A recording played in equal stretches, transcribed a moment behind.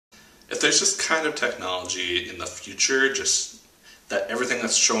If there's this kind of technology in the future, just that everything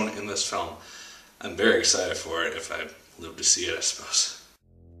that's shown in this film, I'm very excited for it if I live to see it, I suppose.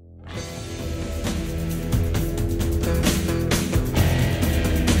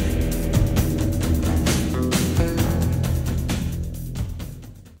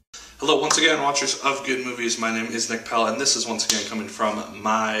 Hello once again, watchers of good movies. My name is Nick Pell, and this is once again coming from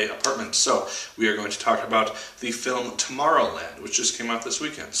my apartment. So we are going to talk about the film Tomorrowland, which just came out this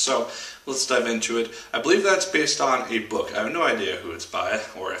weekend. So let's dive into it. I believe that's based on a book. I have no idea who it's by,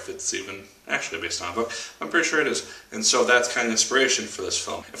 or if it's even actually based on a book. I'm pretty sure it is. And so that's kind of inspiration for this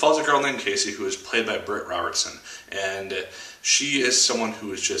film. It follows a girl named Casey, who is played by Britt Robertson, and she is someone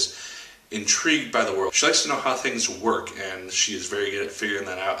who is just intrigued by the world. She likes to know how things work, and she is very good at figuring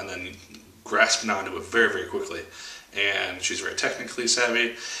that out and then grasping onto it very, very quickly. And she's very technically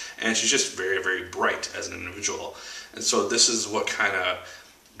savvy, and she's just very, very bright as an individual. And so this is what kind of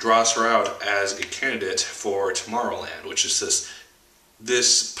draws her out as a candidate for Tomorrowland, which is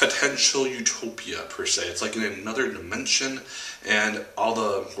this potential utopia, per se. It's like in another dimension, and all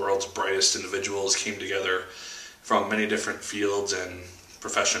the world's brightest individuals came together from many different fields and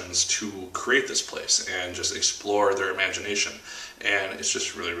professions to create this place and just explore their imagination, and it's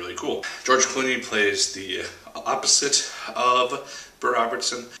just really, really cool. George Clooney plays the opposite of Britt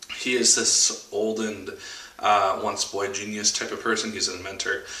Robertson. He is this old and once boy genius type of person. He's an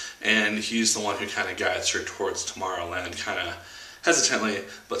inventor, and he's the one who kind of guides her towards Tomorrowland, kind of hesitantly,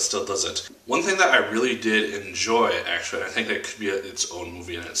 but still does it. One thing that I really did enjoy, actually, and I think that could be its own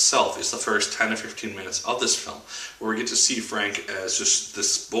movie in itself, is the first 10 to 15 minutes of this film, where we get to see Frank as just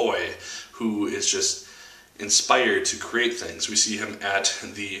this boy who is just inspired to create things. We see him at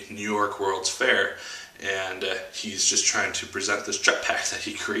the New York World's Fair, and he's just trying to present this jetpack that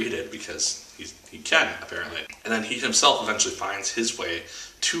he created because he can, apparently. And then he himself eventually finds his way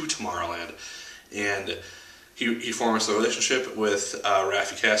to Tomorrowland, and he forms a relationship with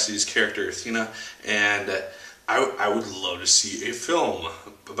Raffi Cassidy's character, Athena, and I would love to see a film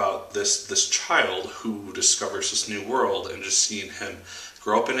about this child who discovers this new world, and just seeing him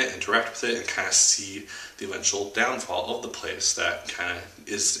grow up in it, interact with it, and kind of see the eventual downfall of the place that kind of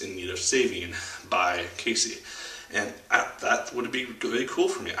is in need of saving by Casey. And that would be really cool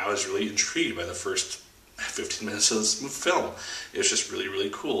for me. I was really intrigued by the first 15 minutes of this film. It was just really,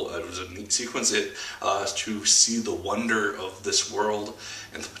 really cool. It was a neat sequence to see the wonder of this world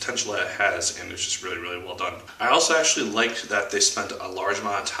and the potential that it has, and it's just really, really well done. I also actually liked that they spent a large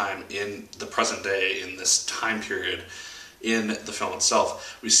amount of time in the present day, in this time period in the film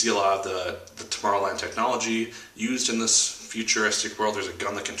itself. We see a lot of the Tomorrowland technology used in this futuristic world. There's a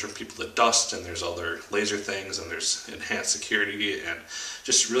gun that can turn people to dust, and there's other laser things, and there's enhanced security, and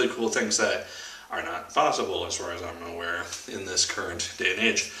just really cool things that are not possible, as far as I'm aware, in this current day and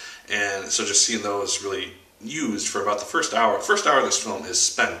age. And so just seeing those really used for about the first hour of this film is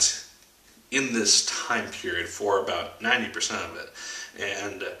spent in this time period for about 90% of it.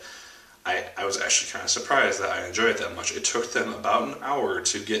 And I was actually kind of surprised that I enjoyed it that much. It took them about an hour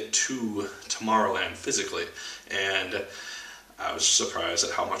to get to Tomorrowland physically, and I was surprised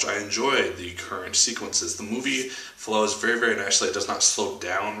at how much I enjoyed the current sequences. The movie flows very, very nicely. It does not slow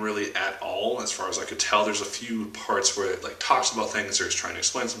down really at all, as far as I could tell. There's a few parts where it talks about things or is trying to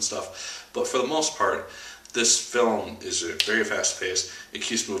explain some stuff, but for the most part, this film is very fast paced. It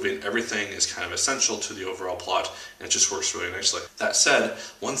keeps moving. Everything is kind of essential to the overall plot, and it just works really nicely. That said,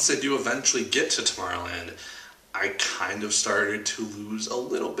 once they do eventually get to Tomorrowland, I kind of started to lose a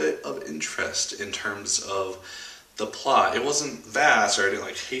little bit of interest in terms of the plot. It wasn't vast, or I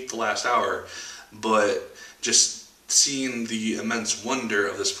didn't hate the last hour, but just seeing the immense wonder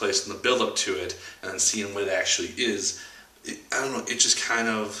of this place and the build up to it, and then seeing what it actually is, I don't know, it just kind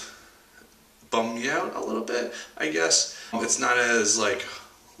of bummed me out a little bit, I guess. It's not as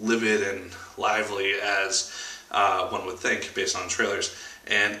livid and lively as one would think based on trailers,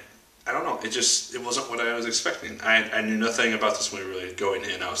 and I don't know, it wasn't what I was expecting. I knew nothing about this movie really going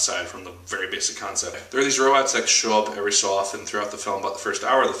in outside from the very basic concept. There are these robots that show up every so often throughout the film, about the first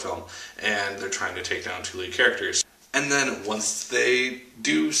hour of the film, and they're trying to take down two lead characters. And then once they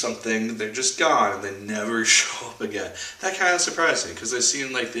do something, they're just gone, and they never show up again. That kind of surprised me, because they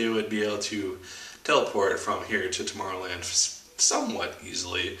seemed like they would be able to teleport from here to Tomorrowland somewhat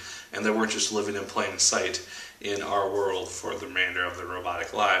easily, and they weren't just living in plain sight in our world for the remainder of their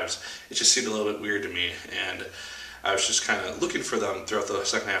robotic lives. It just seemed a little bit weird to me, and I was just kind of looking for them throughout the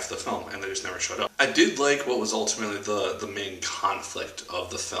second half of the film, and they just never showed up. I did like what was ultimately the main conflict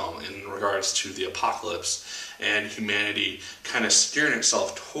of the film in regards to the apocalypse and humanity kind of steering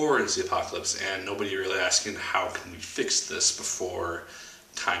itself towards the apocalypse, and nobody really asking how can we fix this before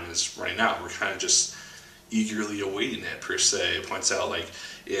time is running out. We're kind of just eagerly awaiting it, per se. It points out, like,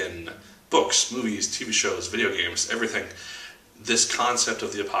 in books, movies, TV shows, video games, everything, this concept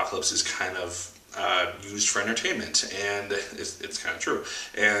of the apocalypse is kind of used for entertainment, and it's kind of true.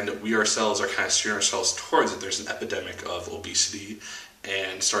 And we ourselves are kind of steering ourselves towards it. There's an epidemic of obesity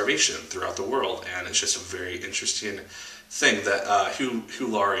and starvation throughout the world, and it's just a very interesting thing that Hugh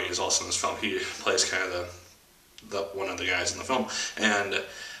Laurie is also in this film. He plays kind of the one of the guys in the film, and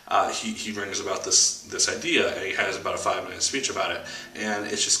he brings about this idea, and he has about a 5-minute speech about it, and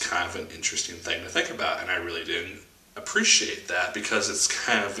it's just kind of an interesting thing to think about, and I really didn't appreciate that, because it's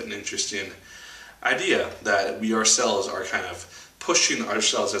kind of an interesting idea that we ourselves are kind of pushing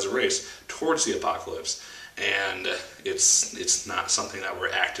ourselves as a race towards the apocalypse, and it's not something that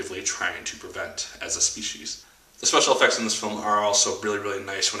we're actively trying to prevent as a species. The special effects in this film are also really, really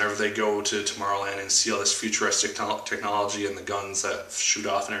nice. Whenever they go to Tomorrowland and see all this futuristic technology and the guns that shoot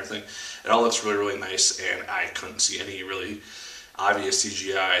off and everything, it all looks really, really nice, and I couldn't see any really obvious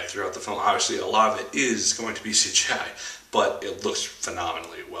CGI throughout the film. Obviously, a lot of it is going to be CGI, but it looks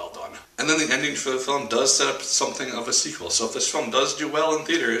phenomenally well done. And then the ending for the film does set up something of a sequel. So if this film does do well in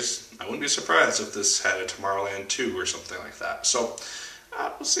theaters, I wouldn't be surprised if this had a Tomorrowland 2 or something like that. So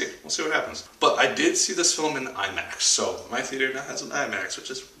we'll see. We'll see what happens. But I did see this film in IMAX. So my theater now has an IMAX,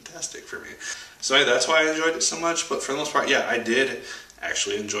 which is fantastic for me. So yeah, that's why I enjoyed it so much. But for the most part, yeah, I did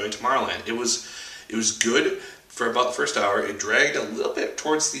actually enjoy Tomorrowland. It was good for about the first hour. It dragged a little bit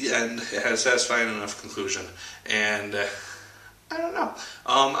towards the end. It had a satisfying enough conclusion. And I don't know.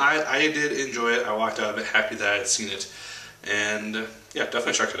 I did enjoy it. I walked out of it happy that I had seen it. And yeah,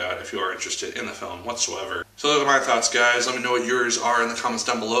 definitely check it out if you are interested in the film whatsoever. So those are my thoughts, guys. Let me know what yours are in the comments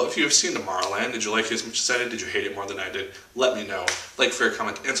down below. If you have seen Tomorrowland, did you like it as much as I did? Did you hate it more than I did? Let me know. Like, favorite,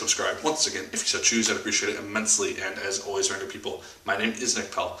 comment, and subscribe. Once again, if you so choose, I'd appreciate it immensely. And as always, random people, my name is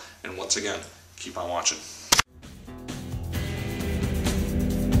Nick Pell. And once again, keep on watching.